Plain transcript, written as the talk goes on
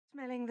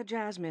smelling the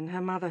jasmine her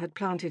mother had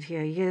planted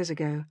here years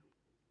ago.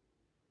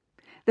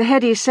 The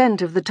heady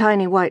scent of the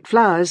tiny white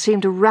flowers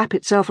seemed to wrap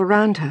itself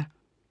around her,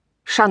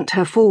 shunt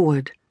her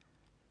forward.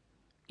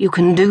 You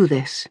can do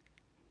this.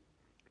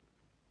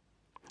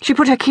 She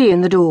put her key in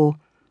the door,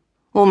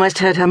 almost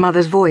heard her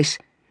mother's voice.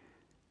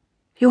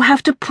 You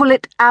have to pull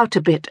it out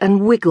a bit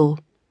and wiggle.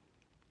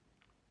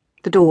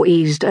 The door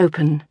eased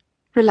open,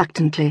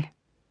 reluctantly.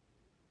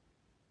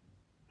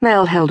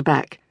 Mel held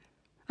back,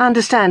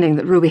 understanding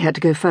that Ruby had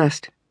to go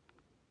first.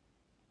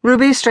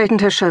 Ruby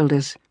straightened her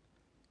shoulders,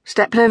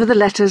 stepped over the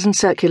letters and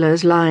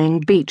circulars lying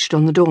beached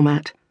on the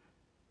doormat,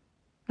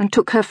 and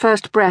took her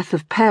first breath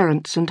of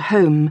parents and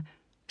home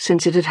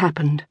since it had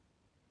happened.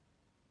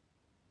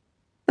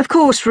 Of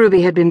course,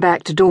 Ruby had been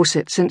back to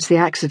Dorset since the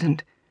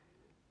accident.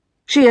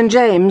 She and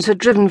James had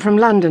driven from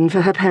London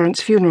for her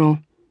parents' funeral.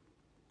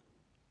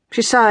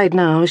 She sighed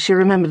now as she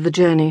remembered the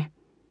journey,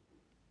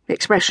 the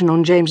expression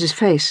on James's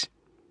face,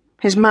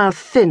 his mouth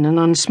thin and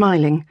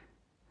unsmiling,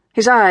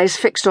 his eyes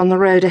fixed on the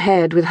road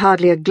ahead with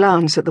hardly a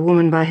glance at the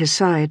woman by his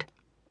side.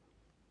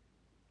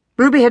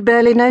 Ruby had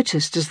barely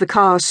noticed as the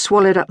car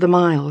swallowed up the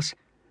miles,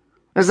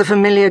 as the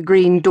familiar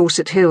green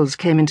Dorset hills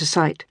came into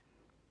sight.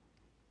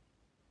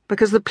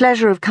 Because the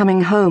pleasure of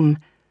coming home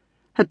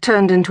had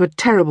turned into a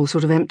terrible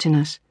sort of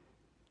emptiness,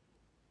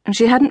 and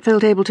she hadn't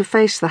felt able to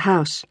face the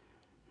house,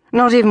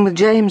 not even with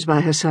James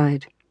by her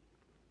side.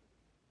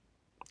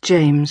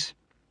 James.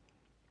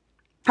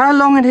 How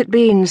long had it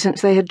been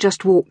since they had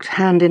just walked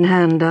hand in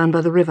hand down by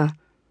the river,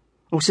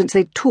 or since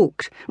they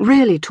talked,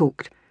 really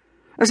talked,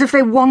 as if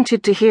they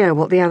wanted to hear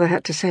what the other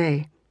had to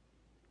say?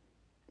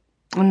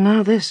 And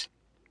now this.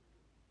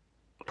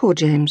 Poor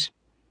James.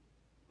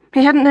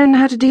 He hadn't known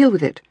how to deal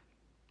with it,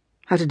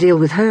 how to deal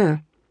with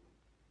her.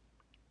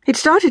 He'd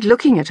started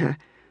looking at her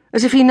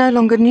as if he no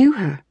longer knew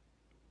her,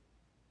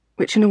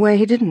 which in a way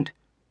he didn't.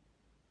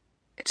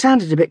 It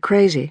sounded a bit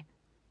crazy,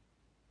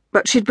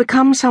 but she'd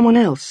become someone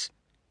else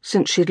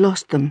since she'd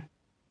lost them.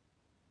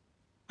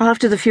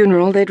 After the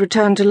funeral, they'd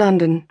returned to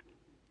London.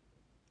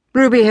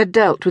 Ruby had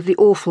dealt with the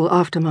awful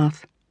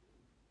aftermath.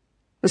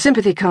 The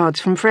sympathy cards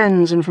from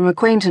friends and from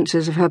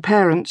acquaintances of her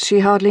parents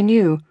she hardly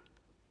knew,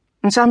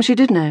 and some she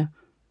did know,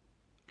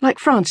 like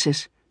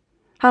Frances,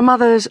 her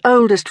mother's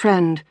oldest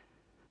friend,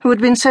 who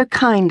had been so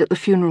kind at the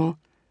funeral,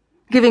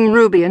 giving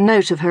Ruby a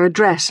note of her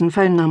address and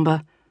phone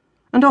number,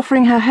 and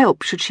offering her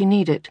help should she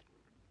need it.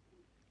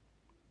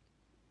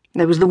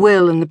 There was the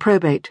will and the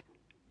probate,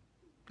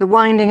 the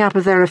winding up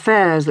of their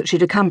affairs that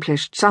she'd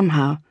accomplished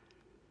somehow,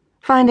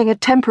 finding a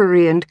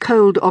temporary and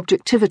cold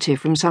objectivity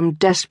from some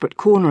desperate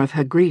corner of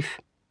her grief.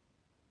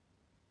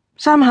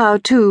 Somehow,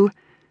 too,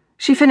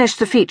 she finished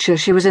the feature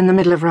she was in the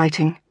middle of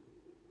writing,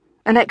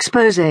 an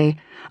exposé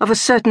of a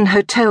certain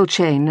hotel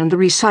chain and the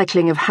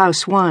recycling of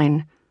house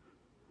wine,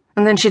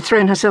 and then she'd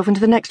thrown herself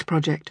into the next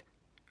project,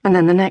 and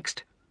then the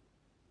next.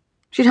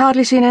 She'd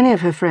hardly seen any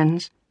of her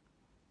friends.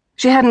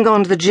 She hadn't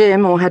gone to the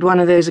gym or had one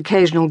of those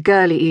occasional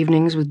girly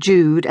evenings with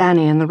Jude,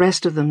 Annie, and the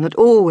rest of them that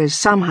always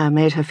somehow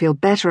made her feel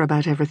better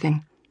about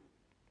everything.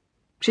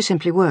 She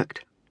simply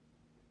worked.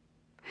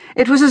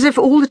 It was as if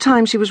all the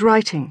time she was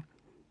writing,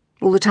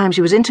 all the time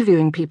she was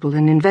interviewing people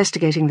and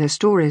investigating their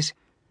stories,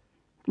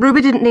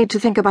 Ruby didn't need to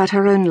think about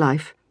her own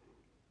life,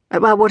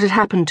 about what had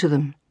happened to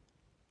them,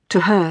 to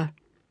her.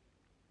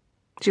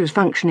 She was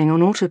functioning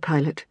on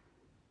autopilot.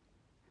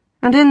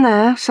 And in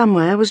there,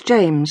 somewhere, was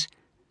James,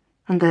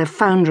 and their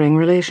foundering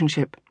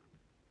relationship.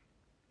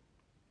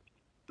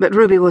 But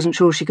Ruby wasn't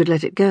sure she could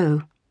let it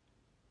go.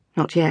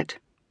 Not yet.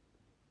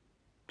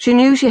 She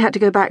knew she had to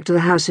go back to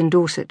the house in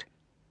Dorset,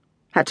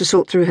 had to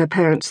sort through her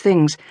parents'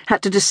 things,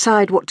 had to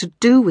decide what to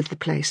do with the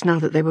place now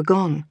that they were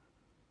gone.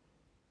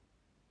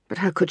 But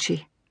how could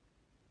she?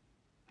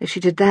 If she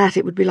did that,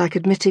 it would be like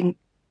admitting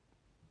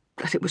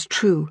that it was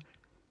true,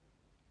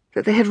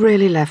 that they had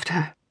really left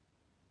her.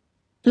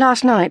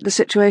 Last night, the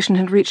situation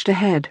had reached a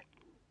head.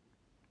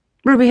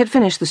 Ruby had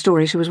finished the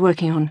story she was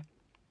working on.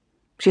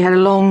 She had a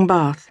long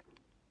bath.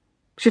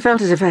 She felt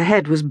as if her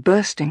head was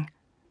bursting.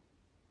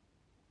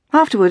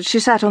 Afterwards, she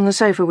sat on the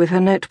sofa with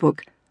her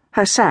notebook,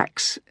 her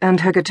sax,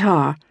 and her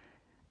guitar,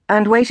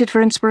 and waited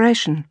for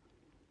inspiration.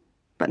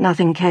 But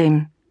nothing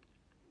came.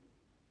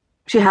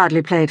 She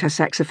hardly played her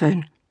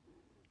saxophone.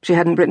 She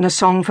hadn't written a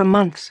song for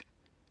months.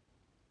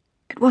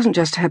 It wasn't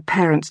just her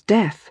parents'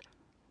 death.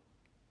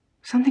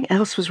 Something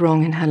else was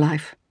wrong in her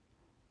life.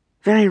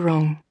 Very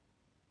wrong.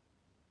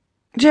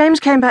 James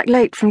came back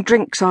late from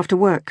drinks after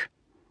work,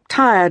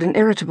 tired and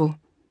irritable,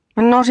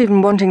 and not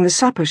even wanting the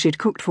supper she'd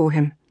cooked for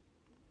him.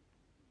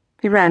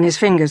 He ran his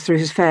fingers through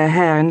his fair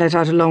hair and let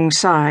out a long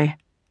sigh.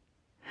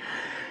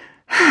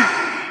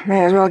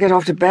 "May as well get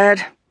off to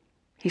bed,"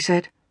 he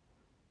said.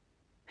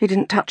 He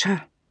didn't touch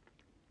her.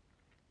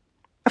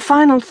 A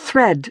final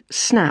thread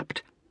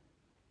snapped.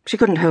 She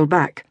couldn't hold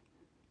back.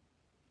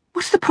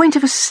 "What's the point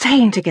of us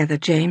staying together,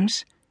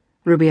 James?"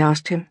 Ruby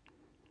asked him.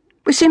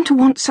 "We seem to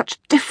want such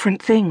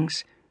different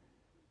things.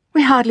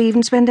 We hardly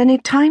even spend any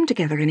time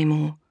together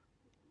anymore."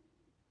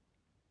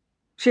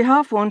 She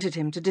half wanted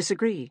him to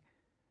disagree,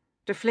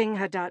 to fling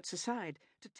her doubts aside.